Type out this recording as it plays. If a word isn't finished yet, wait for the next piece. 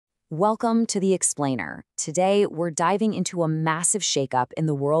Welcome to The Explainer. Today, we're diving into a massive shakeup in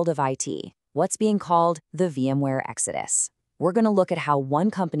the world of IT, what's being called the VMware Exodus. We're going to look at how one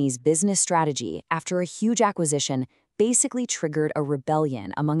company's business strategy, after a huge acquisition, basically triggered a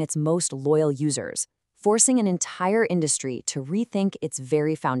rebellion among its most loyal users, forcing an entire industry to rethink its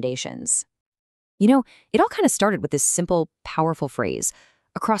very foundations. It all kind of started with this simple, powerful phrase.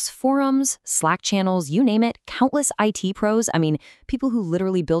 Across forums, Slack channels, you name it, countless IT pros, people who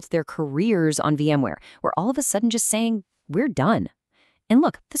literally built their careers on VMware, were all of a sudden just saying, we're done. And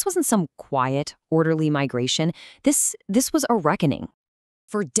look, this wasn't some quiet, orderly migration. This was a reckoning.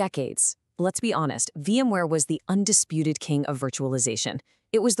 For decades, let's be honest, VMware was the undisputed king of virtualization.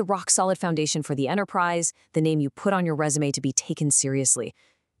 It was the rock-solid foundation for the enterprise, the name you put on your resume to be taken seriously.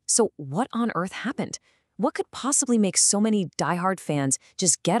 So what on earth happened? What could possibly make so many diehard fans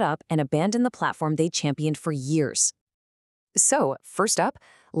just get up and abandon the platform they championed for years? So, first up,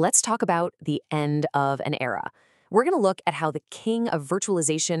 let's talk about the end of an era. We're going to look at how the king of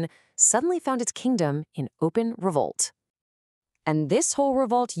virtualization suddenly found its kingdom in open revolt. And this whole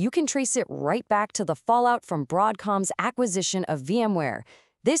revolt, you can trace it right back to the fallout from Broadcom's acquisition of VMware.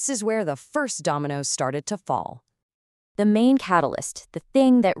 This is where the first dominoes started to fall. The main catalyst, the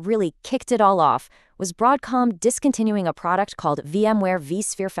thing that really kicked it all off, was Broadcom discontinuing a product called VMware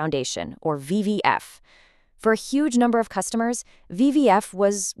vSphere Foundation, or VVF. For a huge number of customers, VVF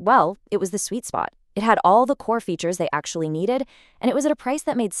was, it was the sweet spot. It had all the core features they actually needed, and it was at a price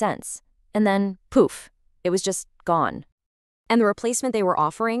that made sense. And then, poof, it was just gone. And the replacement they were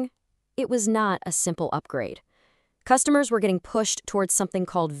offering? It was not a simple upgrade. Customers were getting pushed towards something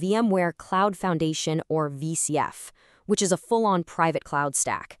called VMware Cloud Foundation, or VCF, which is a full-on private cloud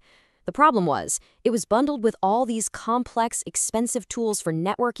stack. The problem was, it was bundled with all these complex, expensive tools for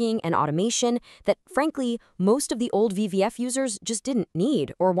networking and automation that, frankly, most of the old VVF users just didn't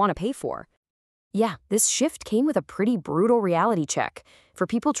need or want to pay for. Yeah, this shift came with a pretty brutal reality check. For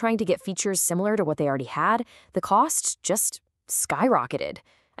people trying to get features similar to what they already had, the cost just skyrocketed.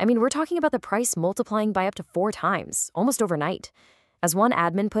 We're talking about the price multiplying by up to 4 times, almost overnight. As one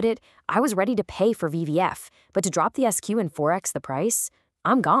admin put it, I was ready to pay for VVF, but to drop the SKU and 4x the price,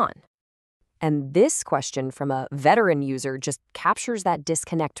 I'm gone. And this question from a veteran user just captures that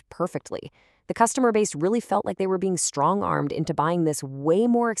disconnect perfectly. The customer base really felt like they were being strong-armed into buying this way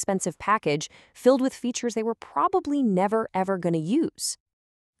more expensive package filled with features they were probably never, ever going to use.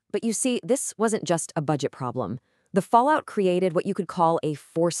 But you see, this wasn't just a budget problem. The fallout created what you could call a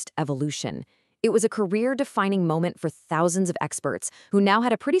forced evolution. It was a career-defining moment for thousands of experts who now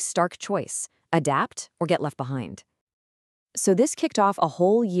had a pretty stark choice: adapt or get left behind. So this kicked off a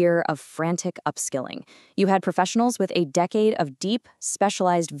whole year of frantic upskilling. You had professionals with a decade of deep,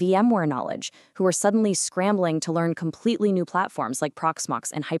 specialized VMware knowledge who were suddenly scrambling to learn completely new platforms like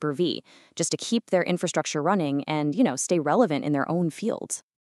Proxmox and Hyper-V just to keep their infrastructure running and, stay relevant in their own fields.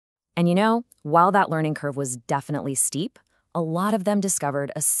 And while that learning curve was definitely steep, a lot of them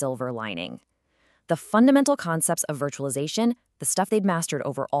discovered a silver lining. The fundamental concepts of virtualization, the stuff they'd mastered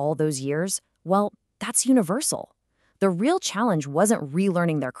over all those years, that's universal. The real challenge wasn't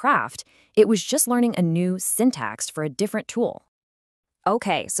relearning their craft, it was just learning a new syntax for a different tool.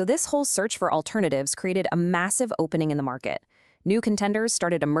 Okay, so this whole search for alternatives created a massive opening in the market. New contenders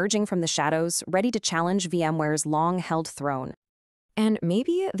started emerging from the shadows, ready to challenge VMware's long-held throne. And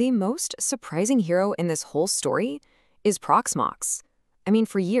maybe the most surprising hero in this whole story is Proxmox.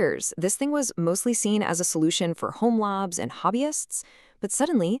 For years, this thing was mostly seen as a solution for home labs and hobbyists, but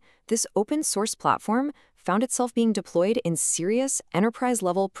suddenly, this open-source platform found itself being deployed in serious,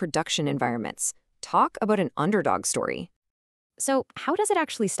 enterprise-level production environments. Talk about an underdog story. So how does it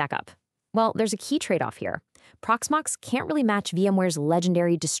actually stack up? Well, there's a key trade-off here. Proxmox can't really match VMware's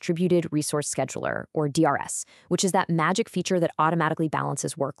legendary Distributed Resource Scheduler, or DRS, which is that magic feature that automatically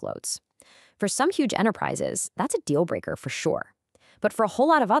balances workloads. For some huge enterprises, that's a deal-breaker for sure. But for a whole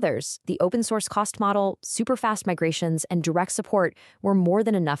lot of others, the open-source cost model, super fast migrations, and direct support were more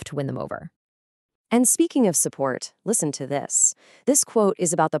than enough to win them over. And speaking of support, listen to this. This quote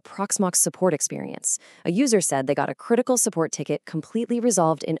is about the Proxmox support experience. A user said they got a critical support ticket completely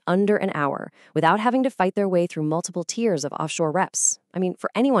resolved in under an hour without having to fight their way through multiple tiers of offshore reps. For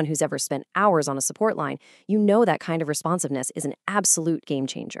anyone who's ever spent hours on a support line, that kind of responsiveness is an absolute game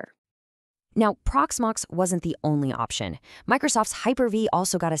changer. Now, Proxmox wasn't the only option. Microsoft's Hyper-V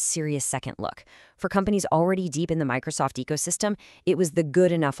also got a serious second look. For companies already deep in the Microsoft ecosystem, it was the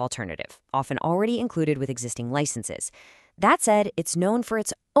good enough alternative, often already included with existing licenses. That said, it's known for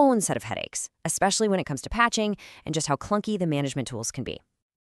its own set of headaches, especially when it comes to patching and just how clunky the management tools can be.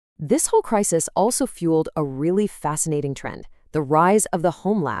 This whole crisis also fueled a really fascinating trend: the rise of the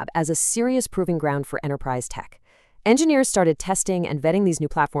home lab as a serious proving ground for enterprise tech. Engineers started testing and vetting these new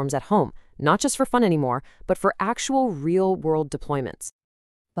platforms at home, not just for fun anymore, but for actual real-world deployments.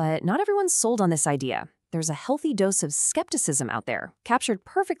 But not everyone's sold on this idea. There's a healthy dose of skepticism out there, captured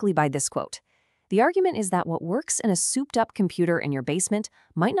perfectly by this quote. The argument is that what works in a souped-up computer in your basement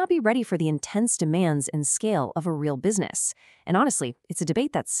might not be ready for the intense demands and scale of a real business. And honestly, it's a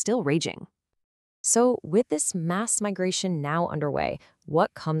debate that's still raging. So, with this mass migration now underway,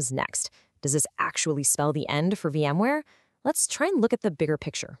 what comes next? Does this actually spell the end for VMware? Let's try and look at the bigger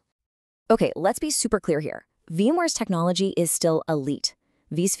picture. Okay, let's be super clear here. VMware's technology is still elite.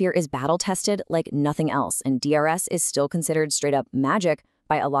 vSphere is battle-tested like nothing else, and DRS is still considered straight-up magic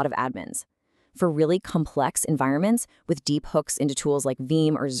by a lot of admins. For really complex environments, with deep hooks into tools like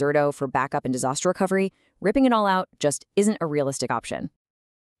Veeam or Zerto for backup and disaster recovery, ripping it all out just isn't a realistic option.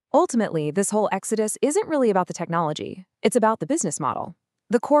 Ultimately, this whole exodus isn't really about the technology. It's about the business model.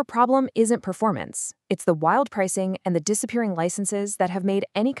 The core problem isn't performance. It's the wild pricing and the disappearing licenses that have made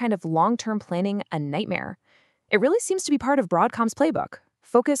any kind of long-term planning a nightmare. It really seems to be part of Broadcom's playbook.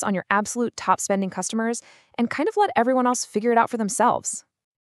 Focus on your absolute top-spending customers and kind of let everyone else figure it out for themselves.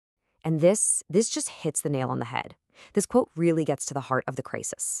 And this just hits the nail on the head. This quote really gets to the heart of the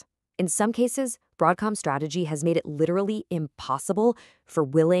crisis. In some cases, Broadcom's strategy has made it literally impossible for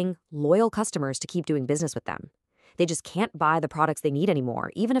willing, loyal customers to keep doing business with them. They just can't buy the products they need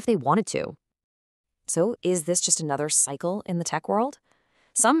anymore, even if they wanted to. So is this just another cycle in the tech world?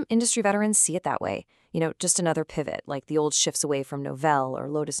 Some industry veterans see it that way. Just another pivot, like the old shifts away from Novell or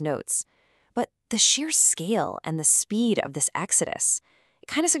Lotus Notes. But the sheer scale and the speed of this exodus, it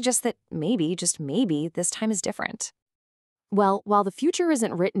kind of suggests that maybe, just maybe, this time is different. Well, while the future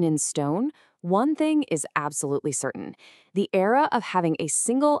isn't written in stone, one thing is absolutely certain. The era of having a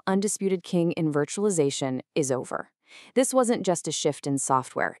single undisputed king in virtualization is over. This wasn't just a shift in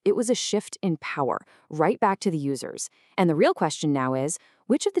software, it was a shift in power, right back to the users. And the real question now is,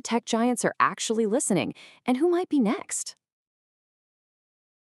 which of the tech giants are actually listening, and who might be next?